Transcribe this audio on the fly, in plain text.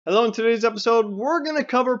Hello, in today's episode, we're going to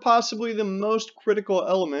cover possibly the most critical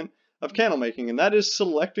element of candle making, and that is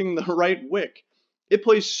selecting the right wick. It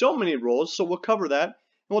plays so many roles, so we'll cover that, and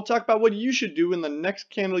we'll talk about what you should do in the next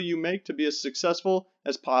candle you make to be as successful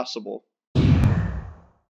as possible.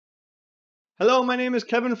 Hello, my name is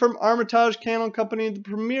Kevin from Armatage Candle Company, the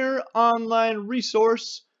premier online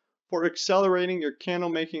resource for accelerating your candle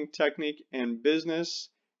making technique and business.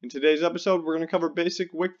 In today's episode, we're going to cover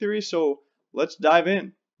basic wick theory, so let's dive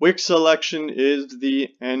in. Wick selection is the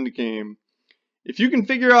end game. If you can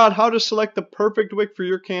figure out how to select the perfect wick for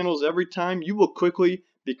your candles every time, you will quickly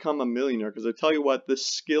become a millionaire, because I tell you what, this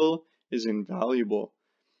skill is invaluable.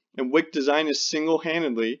 And wick design is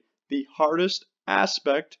single-handedly the hardest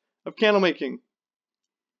aspect of candle making.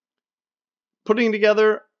 Putting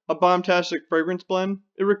together a bombastic fragrance blend,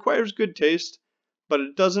 it requires good taste, but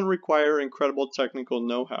it doesn't require incredible technical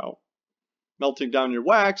know-how. Melting down your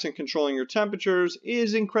wax and controlling your temperatures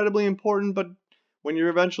is incredibly important, but when you're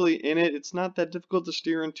eventually in it, it's not that difficult to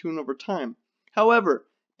steer and tune over time. However,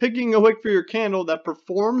 picking a wick for your candle that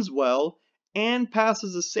performs well and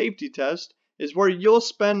passes a safety test is where you'll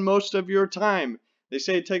spend most of your time. They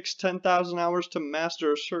say it takes 10,000 hours to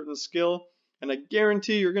master a certain skill, and I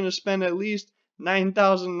guarantee you're going to spend at least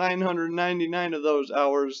 9,999 of those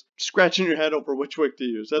hours scratching your head over which wick to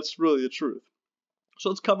use. That's really the truth. So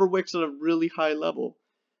let's cover wicks at a really high level.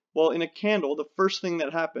 Well, in a candle, the first thing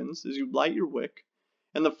that happens is you light your wick,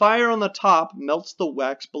 and the fire on the top melts the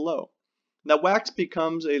wax below. That wax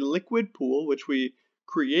becomes a liquid pool, which we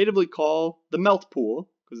creatively call the melt pool,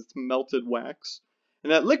 because it's melted wax.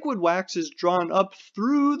 And that liquid wax is drawn up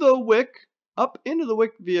through the wick, up into the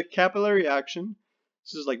wick via capillary action.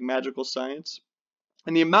 This is like magical science.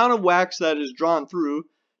 And the amount of wax that is drawn through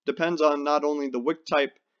depends on not only the wick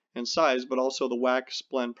type and size, but also the wax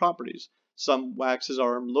blend properties. Some waxes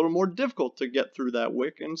are a little more difficult to get through that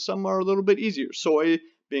wick, and some are a little bit easier. Soy,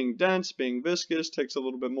 being dense, being viscous, takes a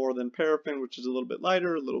little bit more than paraffin, which is a little bit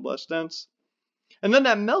lighter, a little less dense. And then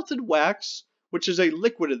that melted wax, which is a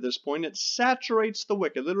liquid at this point, it saturates the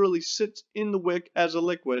wick. It literally sits in the wick as a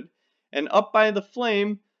liquid, and up by the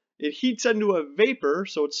flame, it heats into a vapor,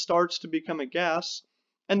 so it starts to become a gas.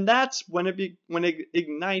 And that's when it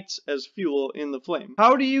ignites as fuel in the flame.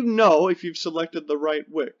 How do you know if you've selected the right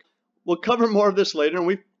wick? We'll cover more of this later, and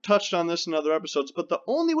we've touched on this in other episodes, but the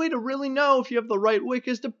only way to really know if you have the right wick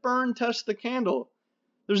is to burn test the candle.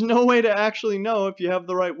 There's no way to actually know if you have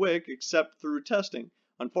the right wick except through testing.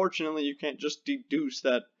 Unfortunately, you can't just deduce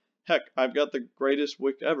that, heck, I've got the greatest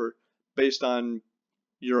wick ever based on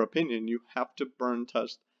your opinion. You have to burn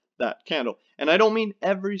test that candle. And I don't mean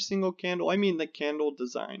every single candle, I mean the candle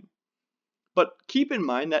design. But keep in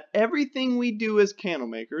mind that everything we do as candle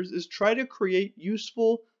makers is try to create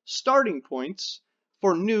useful starting points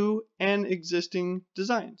for new and existing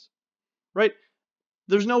designs, right?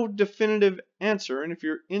 There's no definitive answer, and if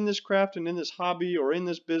you're in this craft and in this hobby or in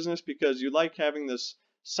this business because you like having this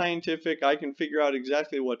scientific, I can figure out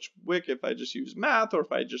exactly which wick if I just use math or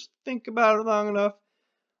if I just think about it long enough,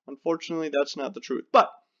 unfortunately that's not the truth.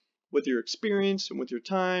 But with your experience and with your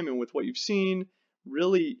time and with what you've seen,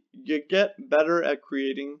 really you get better at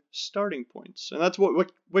creating starting points. And that's what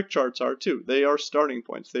wick charts are too. They are starting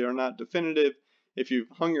points. They are not definitive. If you've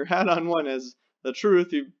hung your hat on one as the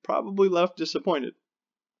truth, you've probably left disappointed.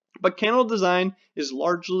 But candle design is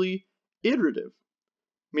largely iterative,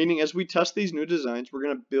 meaning as we test these new designs, we're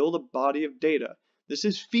going to build a body of data. This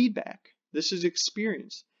is feedback. This is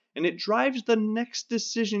experience. And it drives the next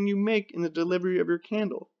decision you make in the delivery of your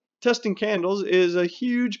candle. Testing candles is a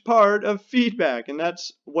huge part of feedback, and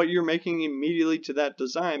that's what you're making immediately to that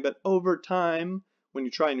design. But over time, when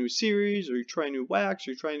you try a new series, or you try new wax,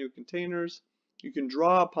 or you try new containers, you can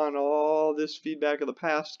draw upon all this feedback of the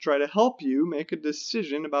past to try to help you make a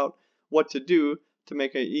decision about what to do to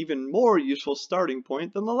make an even more useful starting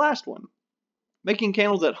point than the last one. Making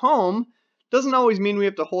candles at home doesn't always mean we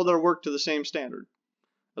have to hold our work to the same standard.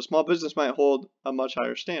 A small business might hold a much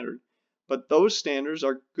higher standard, but those standards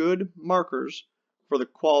are good markers for the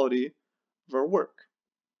quality of our work.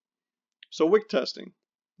 So wick testing.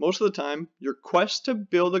 Most of the time, your quest to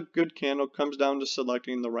build a good candle comes down to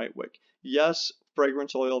selecting the right wick. Yes,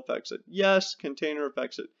 fragrance oil affects it. Yes, container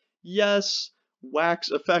affects it. Yes, wax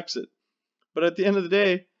affects it. But at the end of the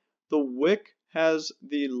day, the wick has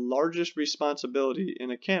the largest responsibility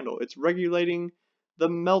in a candle. It's regulating the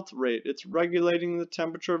melt rate. It's regulating the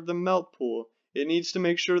temperature of the melt pool. It needs to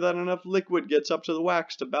make sure that enough liquid gets up to the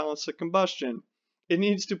wax to balance the combustion. It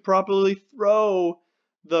needs to properly throw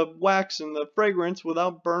the wax and the fragrance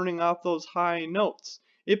without burning off those high notes.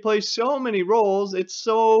 It plays so many roles, it's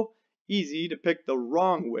so easy to pick the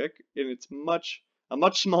wrong wick, and it's much a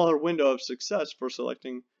much smaller window of success for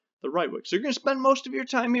selecting the right wick. So you're going to spend most of your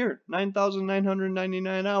time here,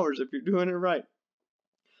 9,999 hours if you're doing it right.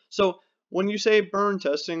 So when you say burn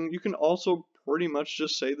testing, you can also pretty much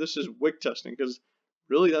just say this is wick testing, because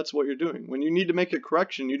really that's what you're doing. When you need to make a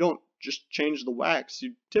correction, you don't just change the wax.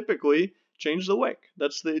 You typically change the wick.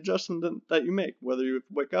 That's the adjustment that you make, whether you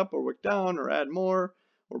wick up or wick down or add more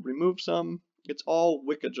or remove some. It's all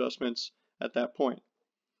wick adjustments at that point.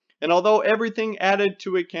 And although everything added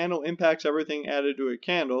to a candle impacts everything added to a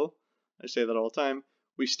candle, I say that all the time,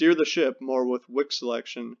 we steer the ship more with wick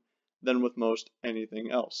selection than with most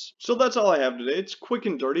anything else. So that's all I have today. It's quick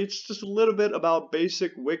and dirty. It's just a little bit about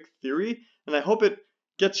basic wick theory, and I hope it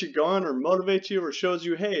gets you going or motivates you or shows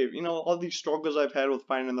you, hey, you know, all these struggles I've had with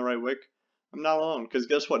finding the right wick, I'm not alone, because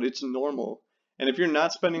guess what? It's normal. And if you're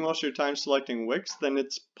not spending most of your time selecting wicks, then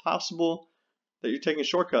it's possible that you're taking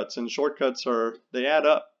shortcuts, and shortcuts they add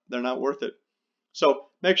up. They're not worth it. So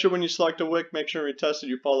make sure when you select a wick, make sure you test it,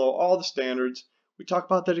 you follow all the standards. We talk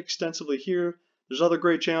about that extensively here. There's other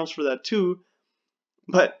great channels for that too.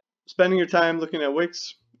 But spending your time looking at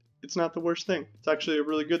wicks, it's not the worst thing. It's actually a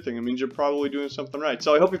really good thing. It means you're probably doing something right.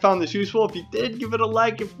 So I hope you found this useful. If you did, give it a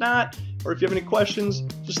like. If not, or if you have any questions,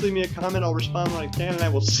 just leave me a comment. I'll respond when I can, and I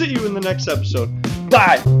will see you in the next episode.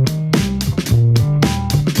 Bye!